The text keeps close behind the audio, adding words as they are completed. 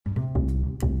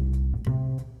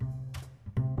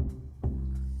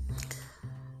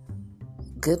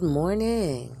Good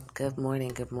morning. Good morning.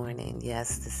 Good morning.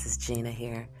 Yes, this is Gina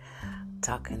here,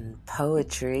 talking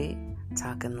poetry,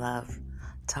 talking love,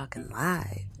 talking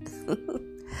live.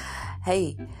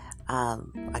 Hey,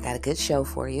 I got a good show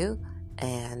for you,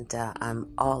 and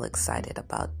I'm all excited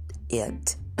about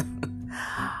it.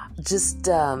 Just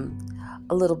a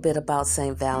little bit about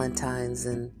St. Valentine's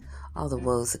and all the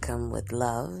woes that come with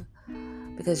love.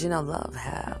 Because, love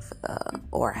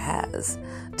has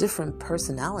different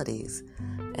personalities.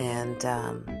 And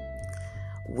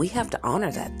we have to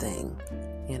honor that thing.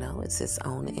 It's its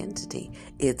own entity.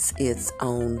 It's its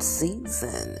own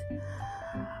season.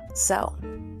 So,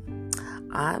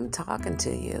 I'm talking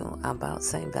to you about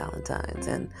St. Valentine's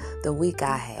and the week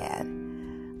I had.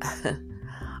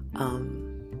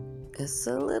 It's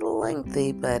a little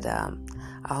lengthy, but I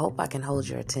hope I can hold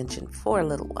your attention for a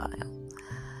little while.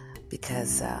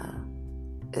 Because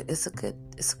it's a good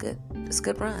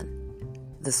run.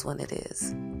 This one it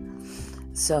is.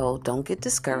 So don't get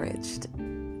discouraged.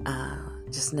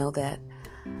 Just know that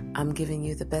I'm giving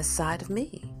you the best side of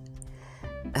me,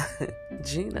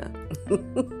 Gina.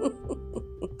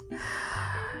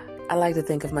 I like to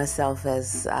think of myself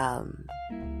as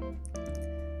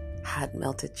hot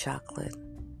melted chocolate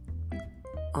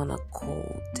on a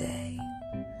cold day.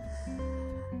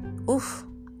 Oof.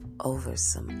 Over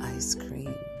some ice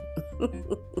cream.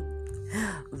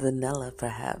 Vanilla,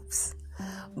 perhaps.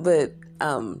 But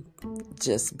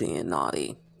just being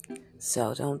naughty.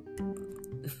 So don't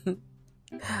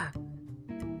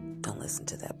listen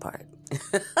to that part.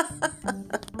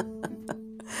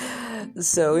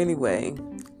 So anyway,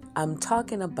 I'm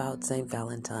talking about St.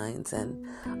 Valentine's, and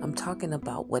I'm talking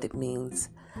about what it means,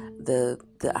 the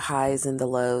highs and the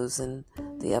lows and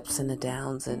the ups and the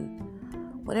downs and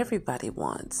what everybody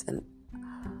wants. And,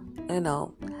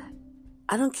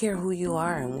 I don't care who you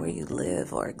are and where you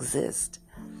live or exist.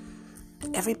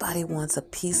 Everybody wants a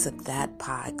piece of that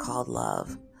pie called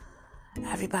love.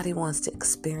 Everybody wants to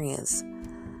experience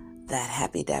that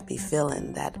happy-dappy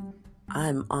feeling that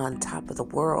I'm on top of the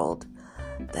world,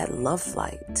 that love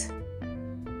light.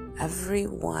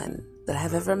 Everyone that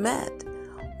I've ever met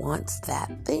wants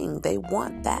that thing. They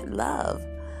want that love.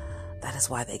 That is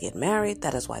why they get married.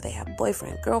 That is why they have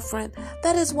boyfriend, girlfriend.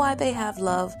 That is why they have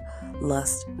love,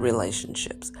 lust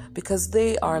relationships. Because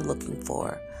they are looking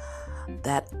for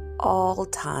that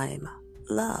all-time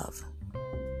love.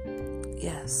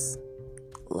 Yes,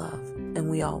 love. And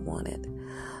we all want it.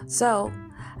 So,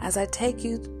 as I take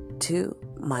you to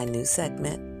my new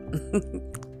segment,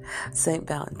 St.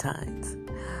 Valentine's,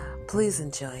 please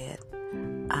enjoy it.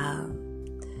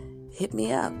 Hit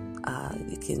me up.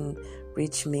 You can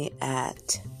reach me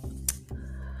at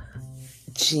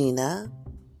Gina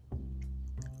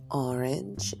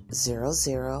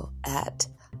Orange00 at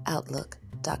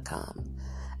outlook.com.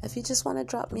 If you just want to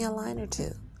drop me a line or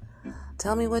two,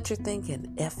 tell me what you're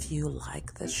thinking. If you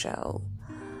like the show,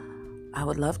 I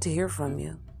would love to hear from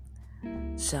you.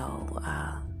 So,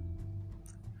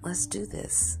 let's do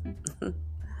this.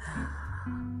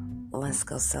 Let's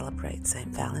go celebrate St.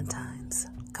 Valentine's.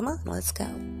 Come on, let's go.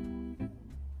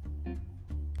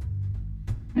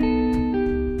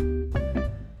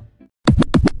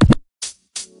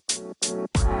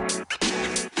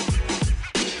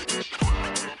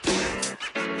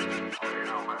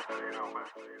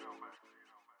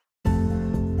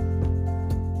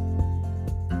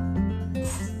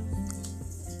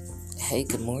 Hey,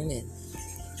 good morning.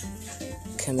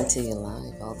 Coming to you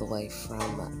live all the way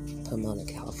from Pomona,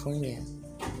 California.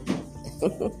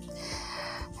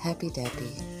 Happy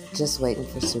Dappy. Just waiting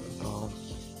for Super Bowl.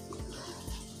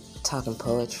 Talking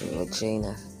poetry with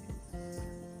Gina.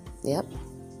 Yep.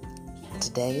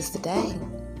 Today is the day.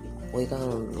 We're going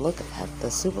to look at the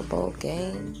Super Bowl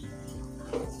game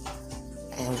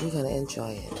and we're going to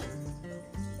enjoy it.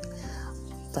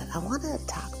 But I want to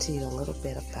talk to you a little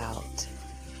bit about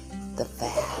the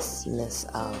vastness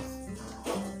of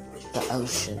the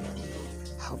ocean,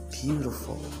 how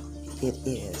beautiful it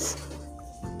is.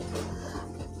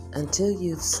 Until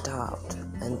you've stopped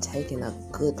and taken a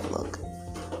good look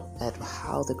at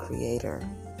how the Creator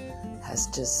has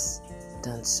just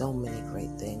done so many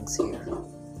great things here,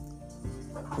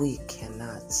 we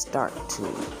cannot start to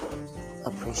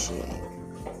appreciate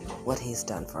what He's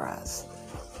done for us.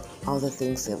 All the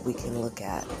things that we can look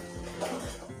at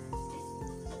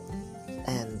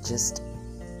and just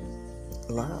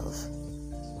love.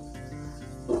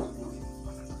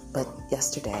 But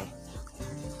yesterday,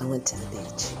 I went to the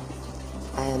beach.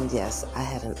 And yes, I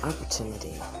had an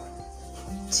opportunity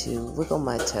to wiggle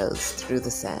my toes through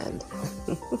the sand.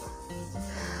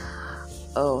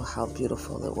 Oh, how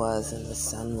beautiful it was, and the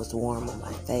sun was warm on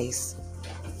my face.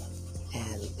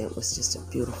 And it was just a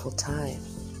beautiful time.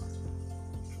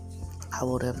 I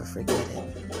won't ever forget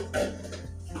it.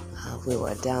 We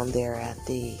were down there at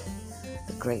the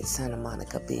great Santa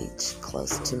Monica Beach,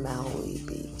 close to Maui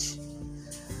Beach.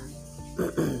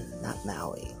 Not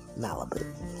Maui, Malibu.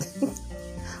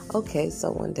 Okay,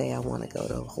 so one day I want to go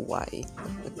to Hawaii.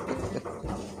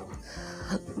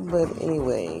 But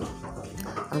anyway,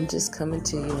 I'm just coming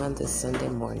to you on this Sunday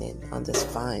morning, on this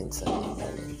fine Sunday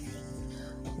morning,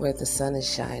 where the sun is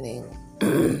shining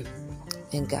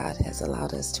and God has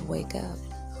allowed us to wake up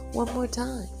one more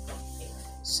time.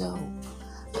 So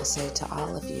I say to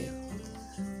all of you,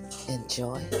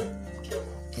 enjoy,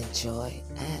 enjoy,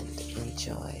 and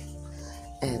enjoy.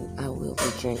 And I will be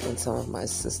drinking some of my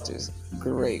sister's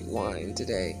great wine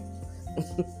today.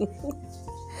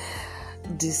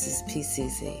 This is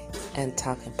PCC and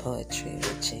Talking Poetry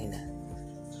with Gina.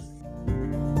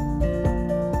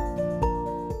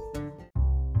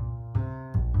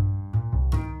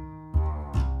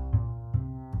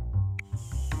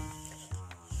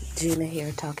 Gina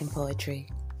here, Talking Poetry.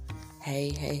 Hey,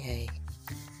 hey, hey.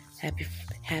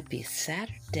 Happy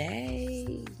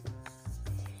Saturday.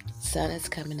 Sun is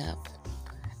coming up.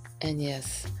 And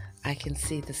yes, I can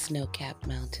see the snow-capped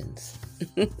mountains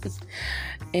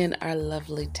in our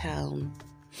lovely town,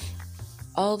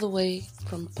 all the way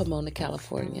from Pomona,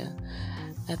 California.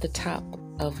 At the top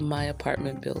of my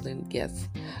apartment building, yes,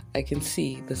 I can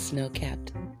see the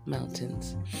snow-capped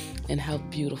mountains and how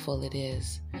beautiful it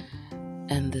is,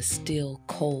 and the still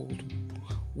cold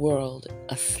world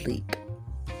asleep.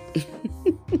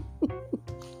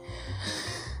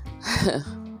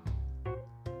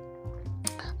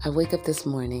 I wake up this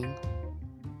morning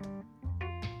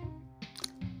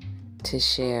to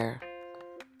share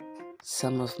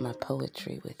some of my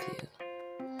poetry with you,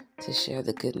 to share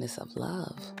the goodness of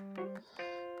love,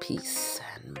 peace,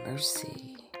 and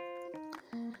mercy.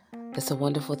 It's a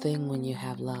wonderful thing when you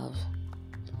have love.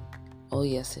 Oh,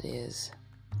 yes, it is.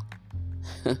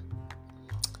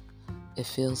 It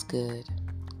feels good.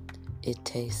 It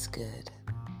tastes good.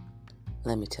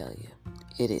 Let me tell you,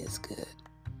 it is good.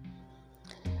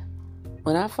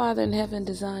 When our Father in heaven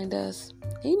designed us,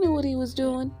 He knew what He was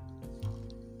doing.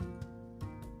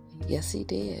 Yes, He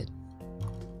did.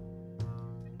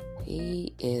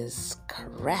 He is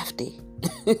crafty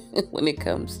when it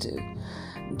comes to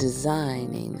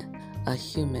designing a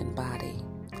human body,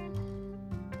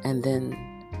 and then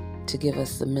to give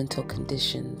us the mental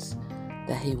conditions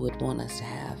that He would want us to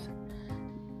have.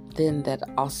 Then that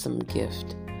awesome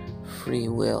gift, free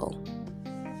will.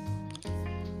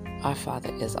 Our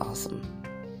Father is awesome.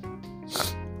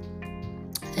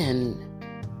 And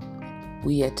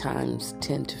we at times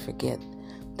tend to forget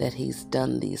that He's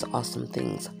done these awesome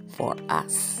things for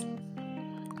us.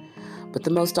 But the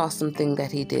most awesome thing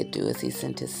that He did do is He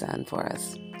sent His Son for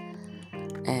us.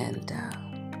 And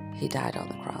He died on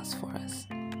the cross for us.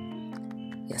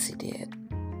 Yes, He did.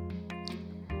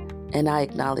 And I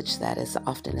acknowledge that as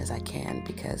often as I can,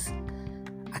 because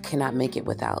I cannot make it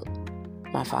without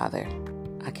my Father.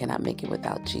 I cannot make it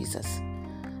without Jesus.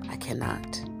 I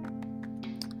cannot.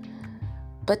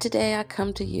 But today I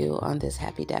come to you on this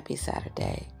happy dappy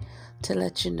Saturday to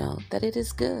let you know that it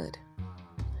is good.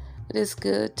 It is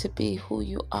good to be who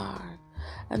you are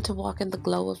and to walk in the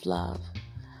glow of love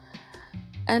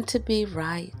and to be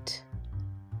right.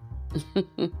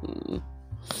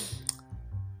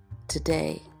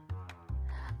 Today,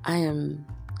 I am,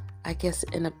 I guess,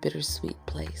 in a bittersweet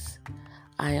place.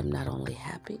 I am not only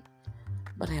happy,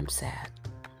 but I am sad.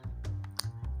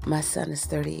 My son is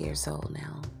 30 years old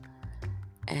now,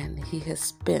 and he has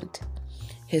spent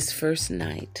his first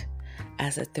night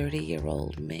as a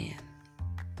 30-year-old man.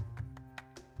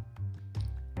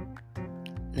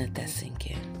 Let that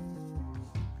sink in,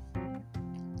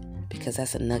 because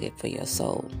that's a nugget for your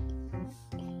soul.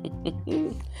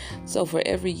 So for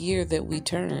every year that we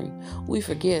turn, we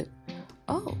forget,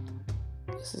 oh,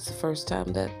 this is the first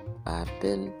time that I've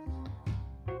been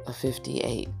a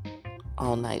 58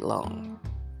 all night long.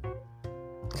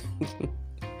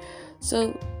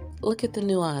 So look at the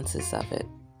nuances of it.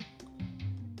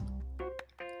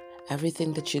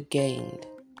 Everything that you gained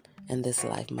in this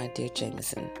life, my dear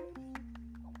Jameson,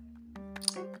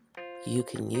 you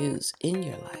can use in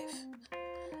your life.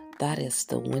 That is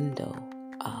the window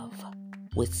of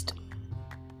wisdom.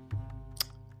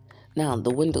 Now,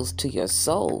 the windows to your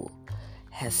soul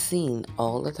has seen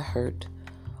all of the hurt,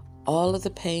 all of the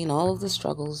pain, all of the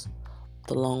struggles,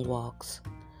 the long walks,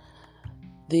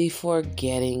 the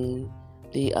forgetting,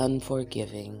 the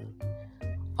unforgiving,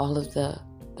 all of the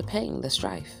pain, the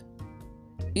strife.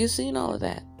 You've seen all of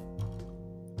that.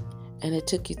 And it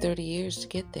took you 30 years to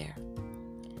get there.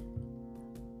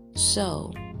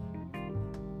 So,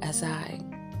 as I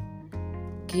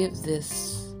give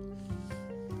this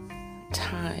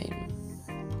time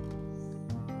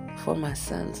for my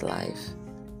son's life,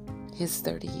 his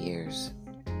 30 years,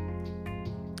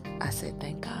 I say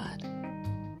thank God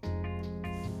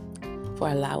for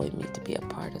allowing me to be a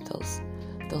part of those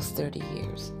 30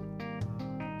 years,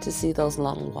 to see those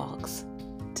long walks,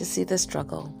 to see the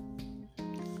struggle,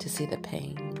 to see the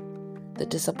pain, the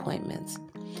disappointments,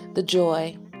 the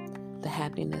joy, the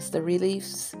happiness, the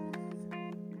reliefs.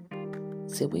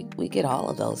 See, we get all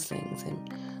of those things,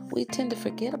 and we tend to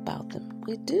forget about them.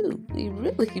 We do. We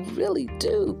really, really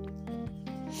do.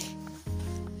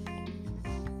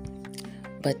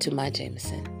 But to my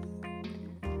Jameson,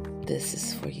 this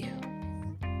is for you.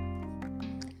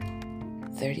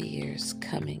 30 years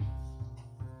coming,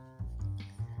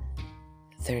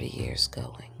 30 years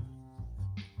going.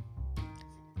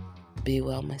 Be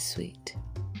well, my sweet.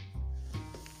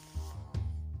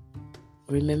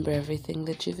 Remember everything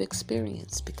that you've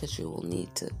experienced, because you will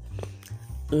need to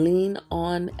lean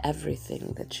on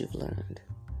everything that you've learned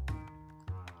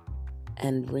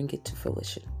and bring it to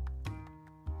fruition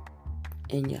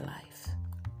in your life.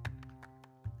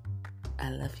 I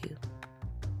love you.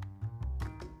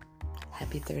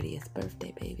 Happy 30th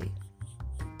birthday, baby.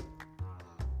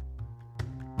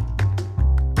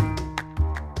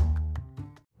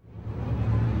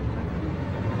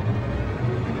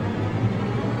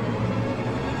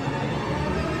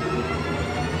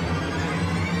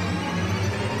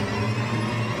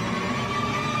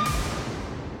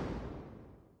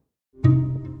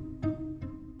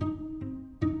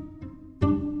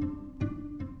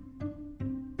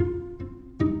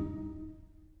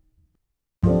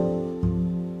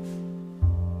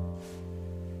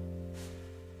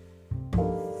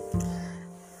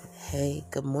 Hey,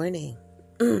 good morning.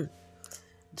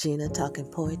 Gina talking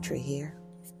poetry here.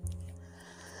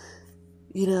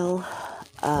 You know,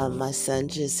 my son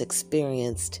just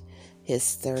experienced his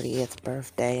 30th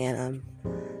birthday, and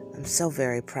I'm so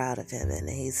very proud of him. And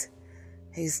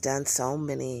he's done so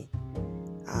many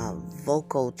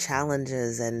vocal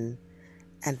challenges and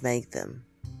made them.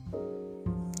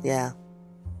 Yeah,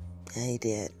 he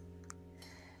did.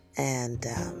 And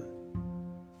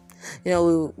you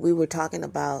know, we were talking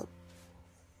about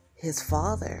his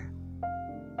father,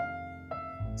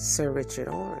 Sir Richard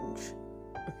Orange.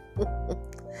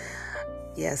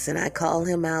 Yes, and I call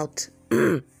him out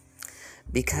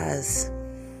because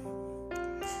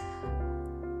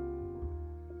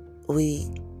we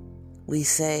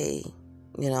say,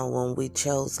 you know, when we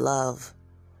chose love,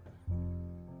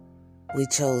 we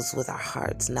chose with our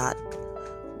hearts, not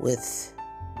with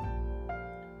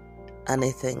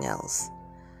anything else.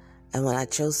 And when I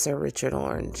chose Sir Richard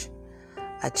Orange,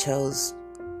 I chose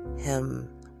him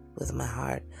with my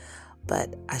heart,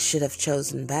 but I should have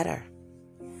chosen better.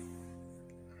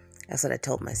 That's what I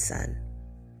told my son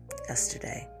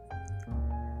yesterday.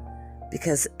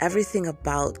 Because everything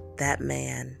about that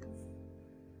man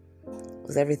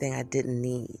was everything I didn't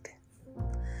need.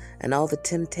 And all the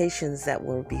temptations that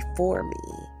were before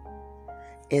me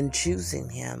in choosing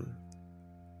him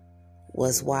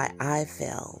was why I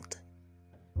failed.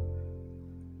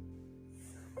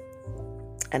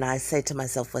 And I say to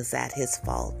myself, was that his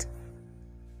fault?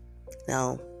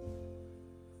 No,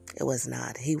 it was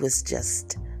not. He was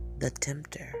just the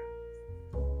tempter.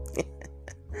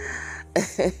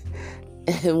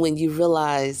 And when you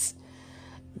realize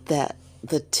that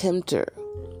the tempter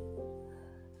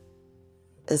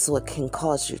is what can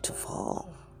cause you to fall,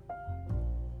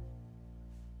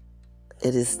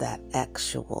 it is that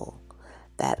act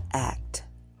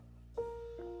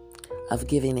of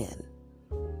giving in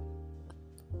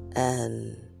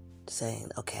and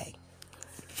saying, okay,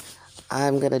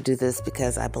 I'm going to do this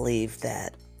because I believe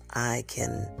that I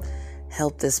can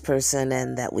help this person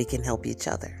and that we can help each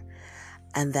other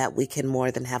and that we can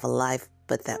more than have a life,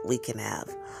 but that we can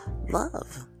have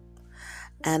love.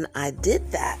 And I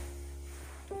did that.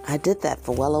 I did that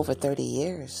for well over 30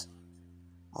 years.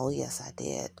 Oh, yes, I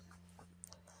did.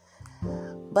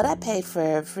 But I paid for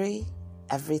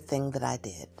everything that I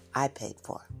did. I paid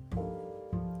for.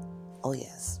 Oh,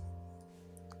 yes.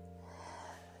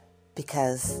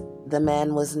 Because the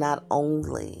man was not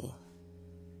only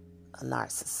a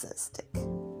narcissistic,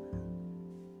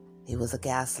 he was a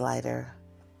gaslighter.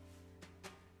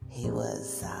 He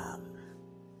was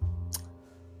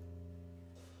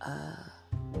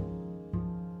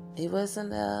he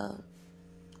wasn't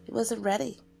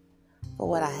ready for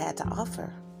what I had to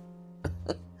offer.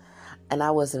 And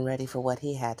I wasn't ready for what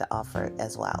he had to offer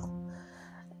as well.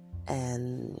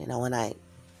 And, you know, when I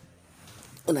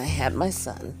had my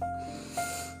son,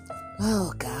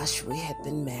 Oh gosh, we had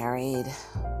been married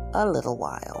a little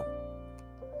while,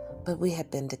 but we had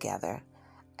been together.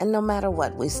 And no matter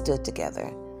what, we stood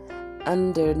together.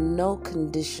 Under no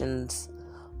conditions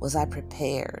was I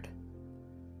prepared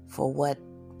for what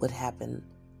would happen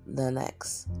the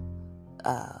next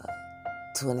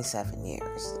 27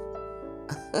 years.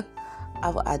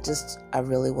 I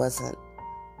really wasn't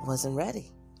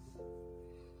ready.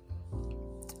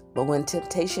 But when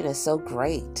temptation is so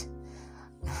great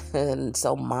and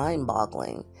so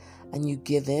mind-boggling, and you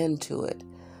give in to it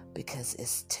because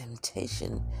it's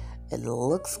temptation, it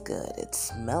looks good, it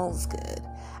smells good,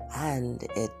 and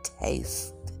it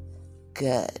tastes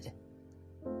good,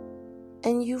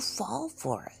 and you fall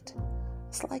for it.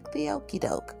 It's like the okie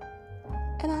doke,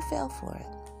 and I fell for it.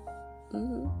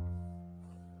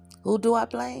 Who do I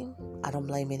blame? I don't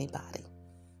blame anybody,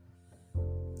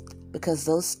 because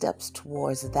those steps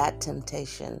towards that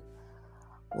temptation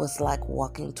was like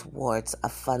walking towards a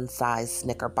fun-sized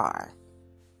Snicker bar.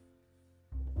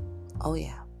 Oh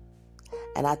yeah,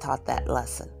 and I taught that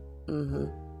lesson.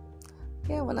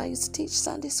 Yeah, when I used to teach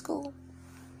Sunday school,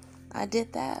 I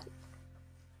did that.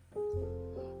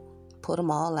 Put them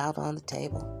all out on the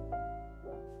table.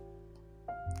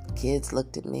 Kids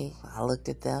looked at me, I looked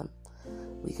at them.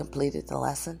 We completed the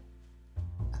lesson.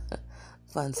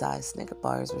 Fun-sized Snicker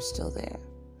bars were still there.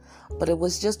 But it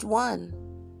was just one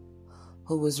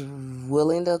who was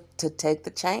willing to take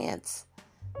the chance,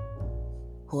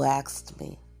 who asked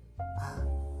me,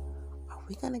 are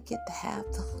we going to get to have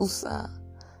those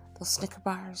Snicker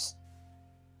bars?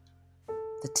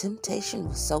 The temptation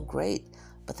was so great,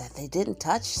 but that they didn't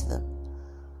touch them,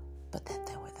 but that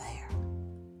they were there.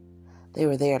 They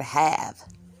were there to have.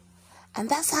 And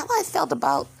that's how I felt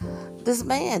about this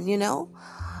man, you know.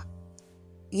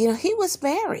 He was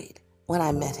married when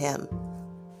I met him.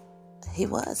 He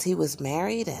was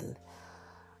married, and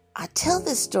I tell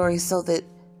this story so that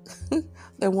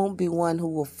there won't be one who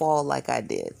will fall like I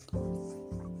did.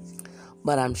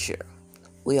 But I'm sure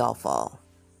we all fall,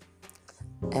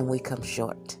 and we come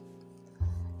short.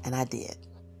 And I did.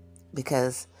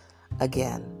 Because,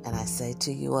 again, and I say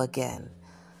to you again,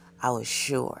 I was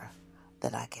sure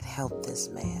that I could help this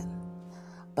man.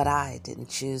 But I didn't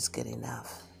choose good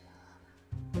enough.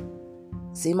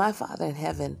 See, my Father in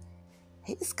heaven,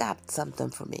 He's got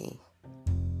something for me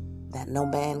that no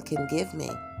man can give me.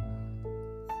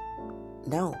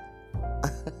 No.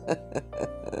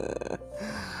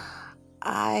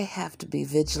 I have to be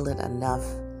vigilant enough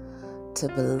to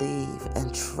believe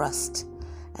and trust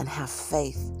and have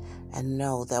faith and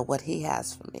know that what He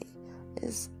has for me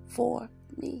is for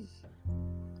me.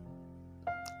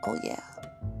 Oh yeah.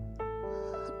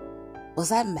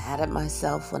 Was I mad at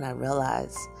myself when I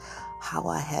realized how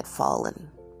I had fallen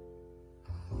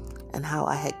and how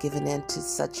I had given in to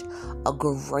such a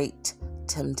great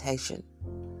temptation?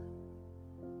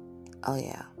 Oh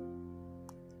yeah.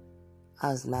 I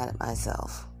was mad at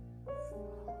myself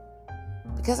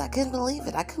because I couldn't believe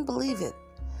it. I couldn't believe it.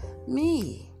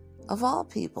 Me, of all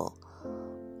people,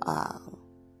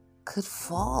 could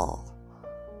fall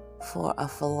for a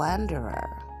philanderer,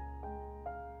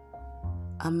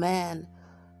 a man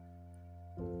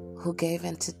who gave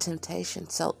in to temptation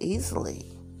so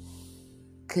easily,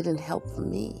 couldn't help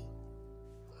me.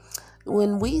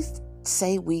 When we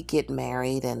say we get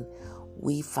married and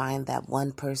we find that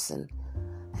one person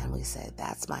and we say,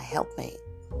 that's my helpmate,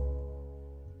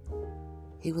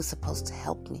 he was supposed to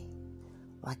help me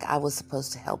like I was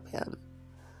supposed to help him.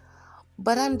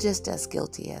 But I'm just as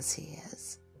guilty as he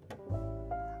is.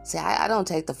 See, I don't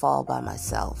take the fall by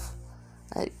myself.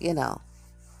 I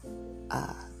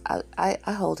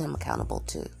hold him accountable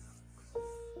too.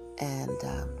 And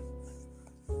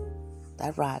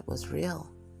that ride was real.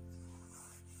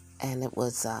 And it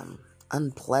was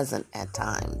unpleasant at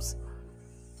times.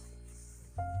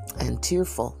 And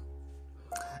tearful.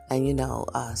 And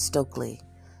Stokely,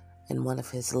 in one of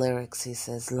his lyrics, he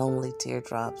says, lonely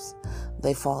teardrops,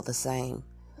 they fall the same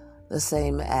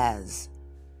as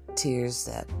tears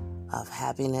of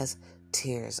happiness,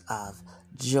 tears of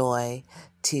joy,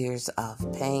 tears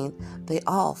of pain. They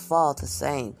all fall the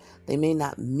same. They may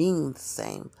not mean the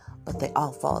same, but they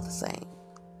all fall the same.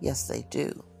 Yes, they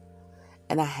do.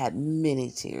 And I had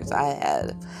many tears.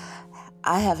 I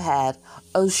have had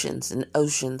oceans and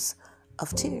oceans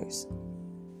of tears.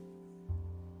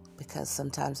 Because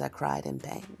sometimes I cried in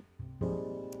pain.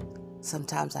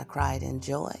 Sometimes I cried in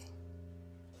joy.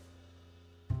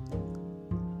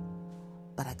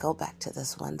 But I go back to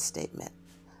this one statement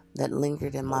that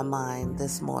lingered in my mind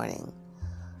this morning,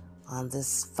 on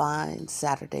this fine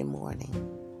Saturday morning.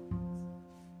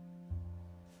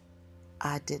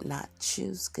 I did not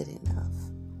choose good enough.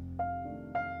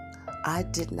 I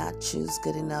did not choose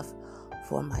good enough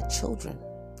for my children.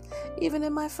 Even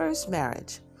in my first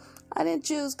marriage, I didn't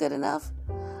choose good enough.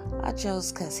 I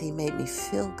chose because he made me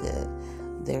feel good.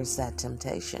 There's that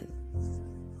temptation.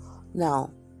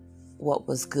 Now, what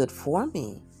was good for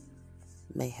me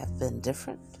may have been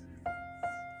different.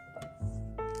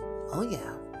 Oh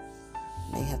yeah,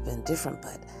 may have been different,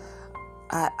 but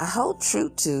I hold true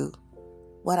to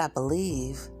what I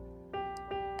believe,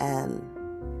 and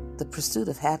the pursuit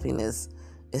of happiness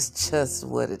is just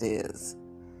what it is.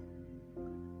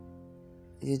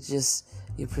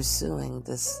 You're pursuing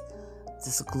this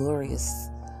glorious,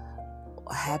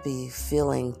 happy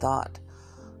feeling, thought,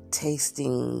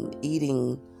 tasting,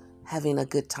 eating, having a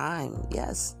good time.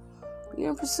 Yes, you're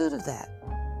in pursuit of that.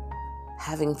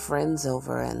 Having friends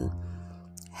over and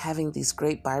having these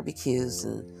great barbecues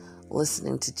and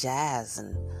listening to jazz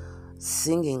and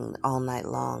singing all night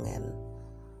long and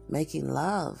making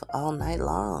love all night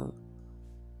long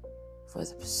for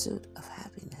the pursuit of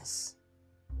happiness.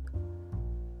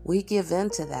 We give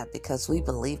in to that because we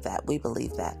believe that. We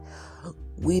believe that.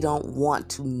 We don't want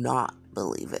to not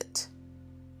believe it.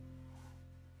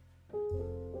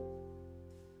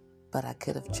 But I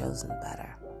could have chosen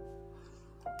better.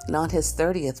 And on his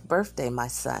 30th birthday, my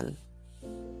son,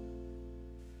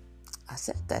 I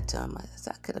said that to him. I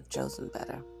said, I could have chosen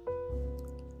better.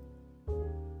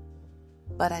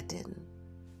 But I didn't.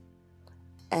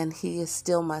 And he is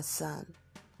still my son.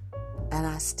 And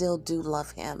I still do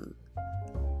love him.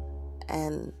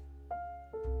 And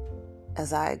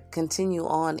as I continue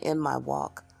on in my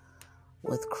walk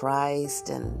with Christ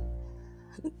and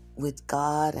with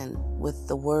God and with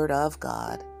the Word of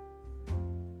God,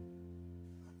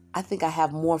 I think I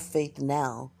have more faith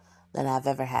now than I've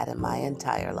ever had in my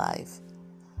entire life.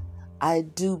 I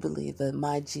do believe that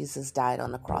my Jesus died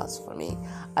on the cross for me.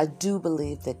 I do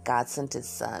believe that God sent his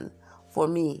son for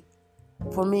me.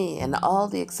 And all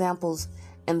the examples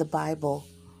in the Bible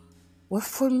were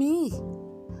for me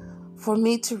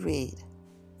to read,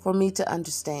 for me to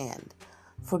understand,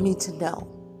 for me to know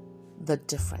the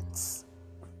difference.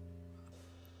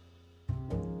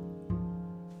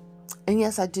 And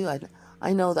yes, I do.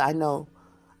 I know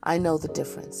the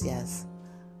difference. Yes,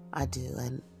 I do.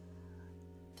 And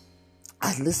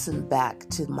I listen back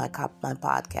to my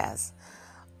podcast,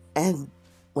 and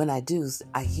when I do,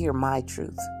 I hear my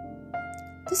truth.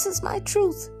 This is my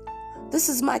truth. This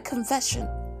is my confession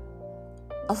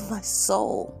of my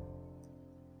soul,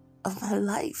 of my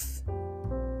life.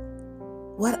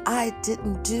 What I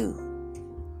didn't do,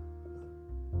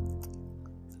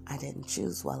 I didn't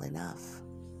choose well enough.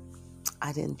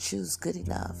 I didn't choose good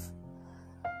enough.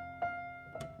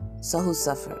 So who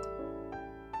suffered?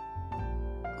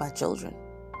 My children,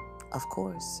 of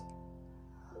course.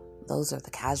 Those are the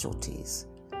casualties.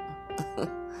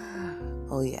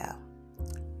 Oh yeah.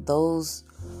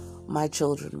 My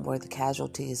children were the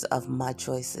casualties of my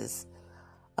choices,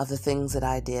 of the things that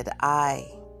I did.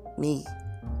 Me,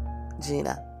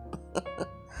 Gina.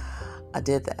 I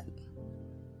did that.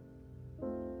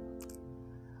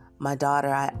 My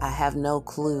daughter, I have no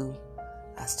clue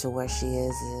as to where she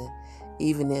is,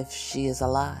 even if she is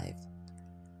alive.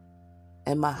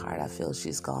 In my heart, I feel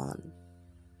she's gone.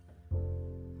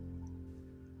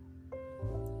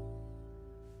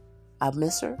 I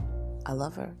miss her. I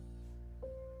love her.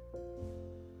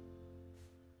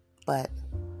 But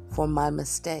for my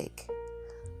mistakes,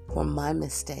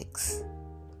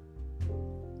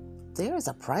 there is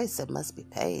a price that must be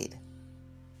paid.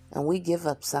 And we give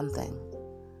up something.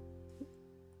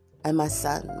 And my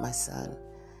son,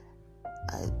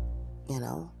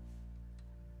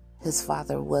 his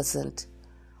father wasn't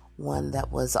one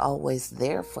that was always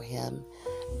there for him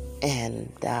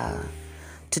and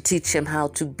to teach him how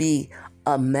to be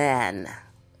a man.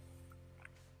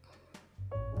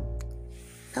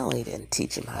 No, he didn't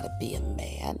teach him how to be a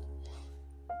man.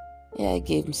 Yeah, he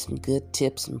gave him some good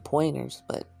tips and pointers,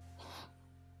 but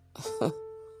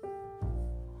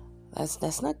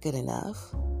that's not good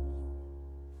enough.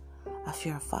 If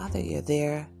you're a father, you're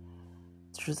there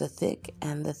through the thick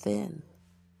and the thin.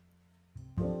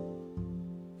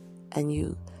 And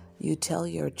you tell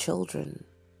your children,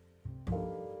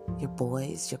 your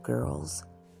boys, your girls,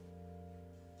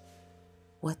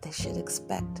 what they should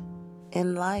expect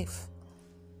in life.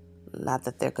 Not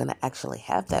that they're going to actually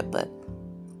have that, but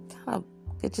kind of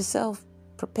get yourself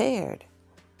prepared.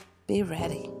 Be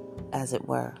ready, as it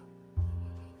were.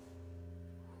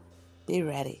 Be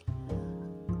ready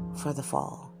for the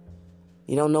fall.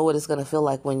 You don't know what it's going to feel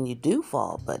like when you do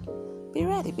fall, but be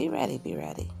ready, be ready, be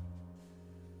ready.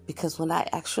 Because when I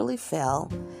actually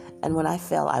fell, and when I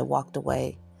fell, I walked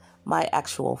away, my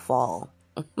actual fall,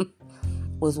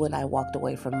 was when I walked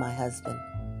away from my husband.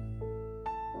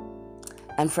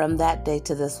 And from that day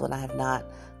to this one, I have not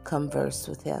conversed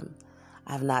with him.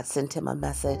 I have not sent him a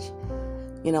message.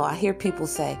 You know, I hear people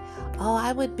say, oh,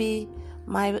 I would be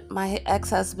my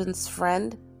ex-husband's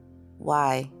friend.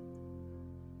 Why?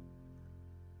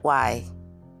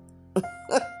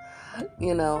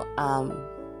 You know,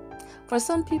 for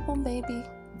some people, maybe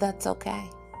that's okay.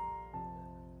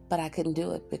 But I couldn't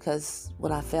do it because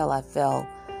when I fell,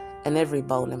 and every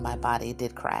bone in my body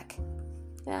did crack.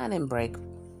 Yeah, I didn't break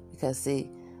because, see,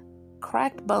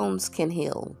 cracked bones can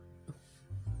heal.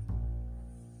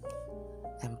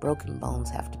 And broken bones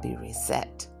have to be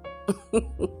reset.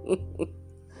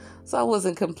 So I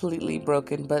wasn't completely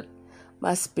broken, but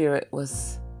my spirit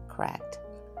was cracked.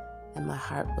 And my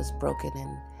heart was broken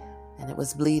and it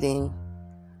was bleeding.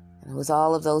 And it was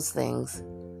all of those things.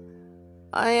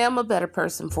 I am a better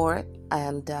person for it.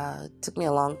 And it took me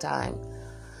a long time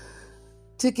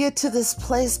to get to this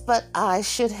place, but I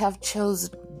should have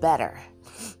chosen better.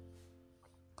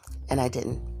 And I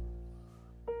didn't.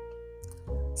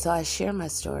 So I share my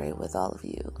story with all of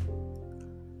you.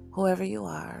 Whoever you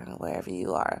are, wherever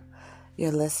you are,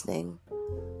 you're listening.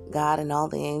 God and all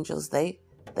the angels, they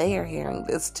are hearing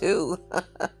this too.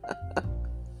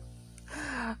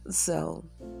 So,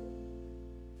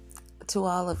 to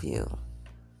all of you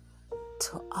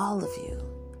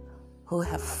who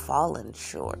have fallen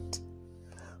short,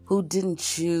 who didn't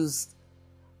choose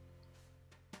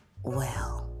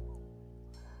well,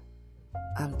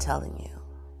 I'm telling you,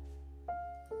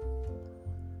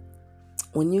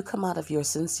 when you come out of your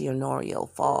sensorial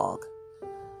fog,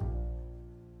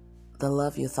 the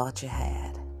love you thought you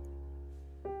had,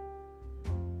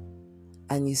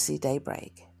 and you see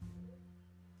daybreak,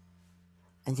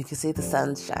 and you can see the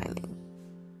sun shining,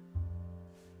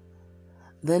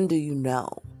 then do you know,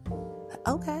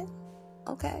 okay,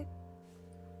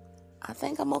 I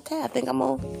think I'm okay. I think I'm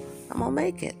gonna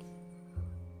make it.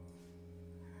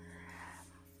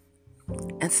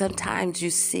 And sometimes you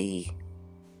see,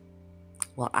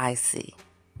 I see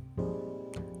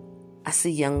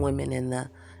young women in the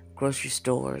grocery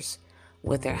stores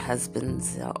with their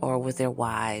husbands or with their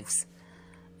wives.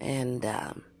 And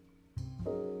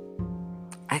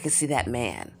I can see that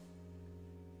man.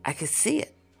 I can see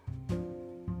it.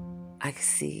 I can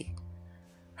see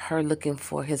her looking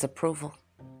for his approval.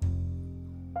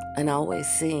 And always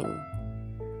seeing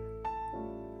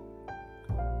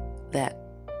that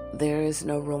there is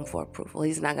no room for approval.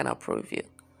 He's not going to approve you.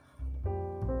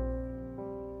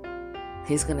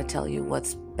 He's going to tell you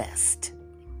what's best.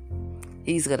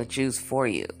 He's going to choose for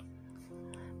you.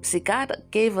 See, God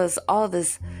gave us all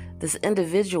this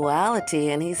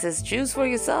individuality, and he says, choose for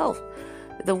yourself.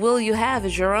 The will you have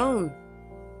is your own.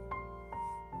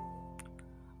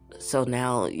 So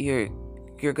now you're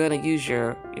going to use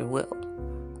your will.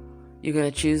 You're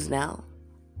going to choose now.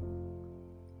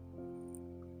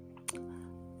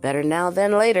 Better now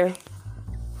than later.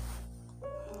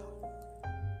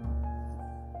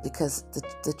 Because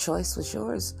the choice was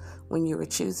yours when you were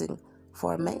choosing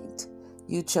for a mate.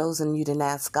 You chose and you didn't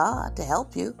ask God to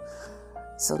help you.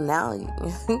 So now,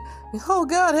 oh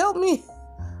God, help me.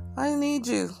 I need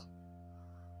you.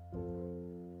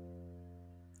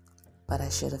 But I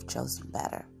should have chosen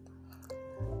better.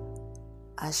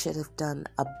 I should have done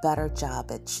a better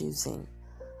job at choosing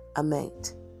a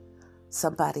mate.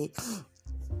 Somebody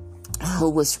who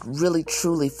was really,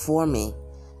 truly for me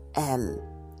and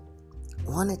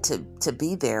wanted to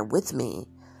be there with me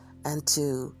and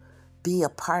to be a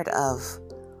part of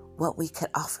what we could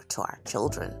offer to our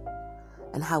children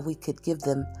and how we could give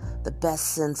them the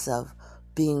best sense of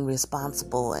being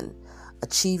responsible and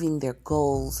achieving their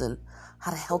goals and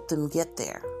how to help them get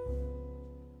there.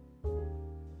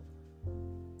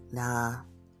 Nah,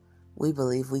 we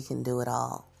believe we can do it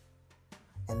all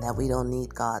and that we don't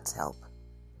need God's help.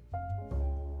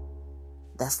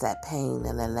 That's that pain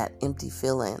and then that empty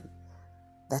feeling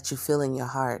that you feel in your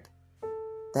heart,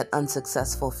 that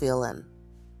unsuccessful feeling,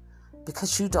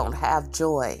 because you don't have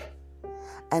joy.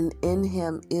 And in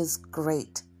him is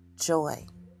great joy.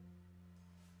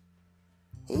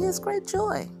 He is great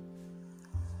joy.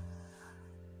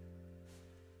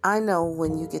 I know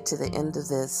when you get to the end of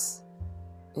this,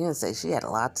 you're going to say, she had a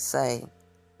lot to say.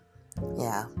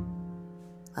 Yeah,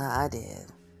 I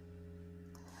did.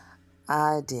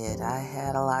 I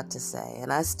had a lot to say,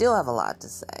 and I still have a lot to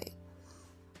say.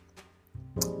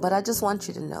 But I just want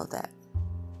you to know that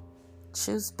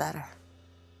choose better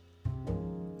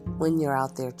when you're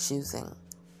out there choosing,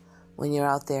 when you're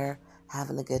out there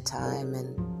having a good time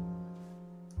and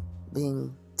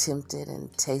being tempted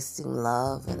and tasting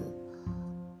love, and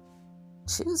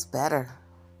choose better.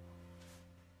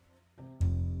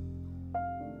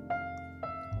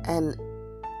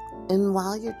 And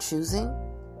while you're choosing,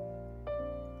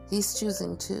 he's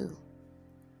choosing too.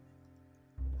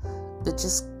 But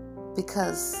just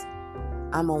because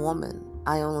I'm a woman,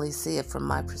 I only see it from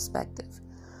my perspective.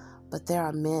 But there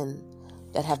are men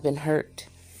that have been hurt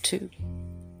too,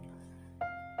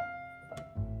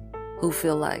 who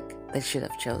feel like they should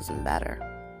have chosen better.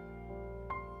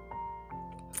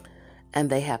 And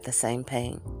they have the same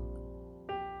pain.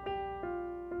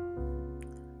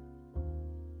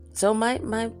 So my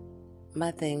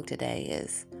thing today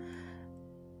is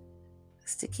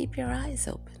to keep your eyes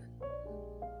open.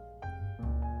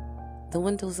 The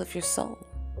windows of your soul.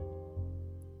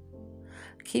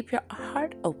 Keep your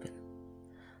heart open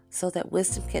so that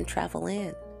wisdom can travel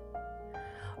in.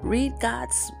 Read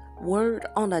God's word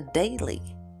on a daily,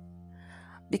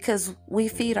 because we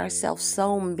feed ourselves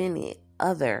so many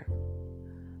other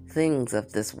things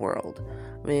of this world.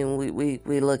 I mean,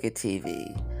 we look at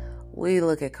TV, we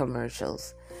look at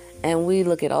commercials, and we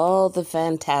look at all the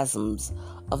phantasms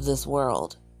of this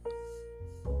world.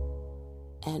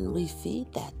 And we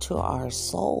feed that to our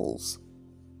souls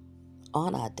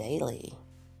on a daily.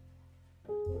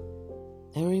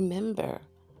 And remember,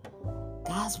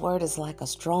 God's word is like a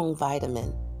strong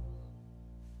vitamin.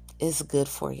 It's good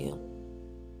for you.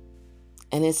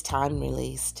 And it's time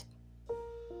released.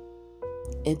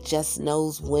 It just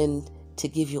knows when to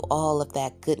give you all of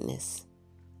that goodness.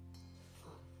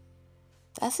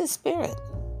 That's his spirit.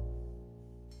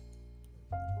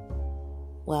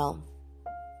 Well,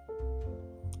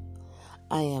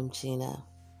 I am Gina.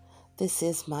 This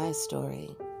is my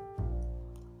story.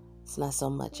 It's not so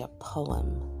much a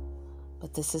poem,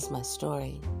 but this is my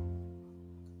story.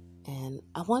 And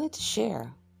I wanted to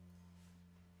share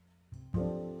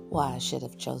why I should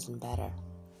have chosen better.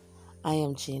 I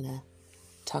am Gina,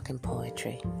 talking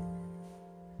poetry.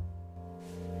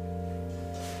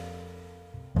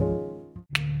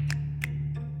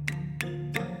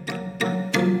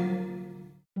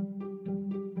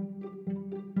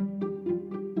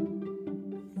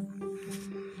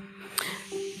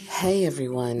 Hey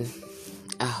everyone,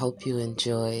 I hope you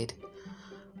enjoyed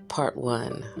part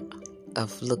 1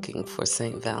 of looking for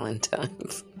St.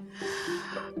 Valentine's.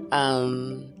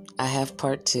 I have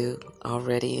part 2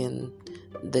 already in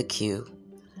the queue,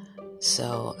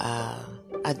 so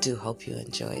I do hope you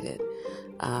enjoyed it.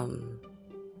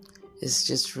 It's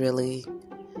just really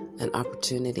an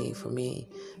opportunity for me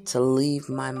to leave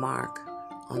my mark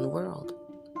on the world.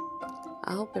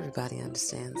 I hope everybody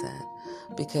understands that,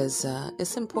 because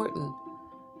it's important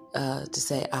to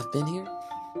say, I've been here.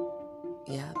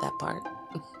 Yeah, that part.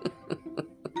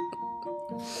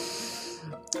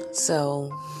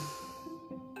 So,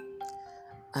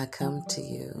 I come to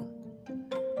you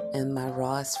in my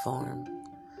rawest form,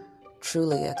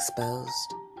 truly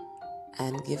exposed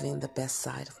and giving the best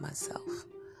side of myself.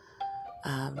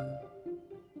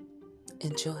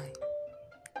 Enjoy.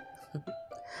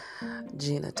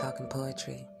 Gina talking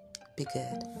poetry. Be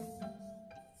good.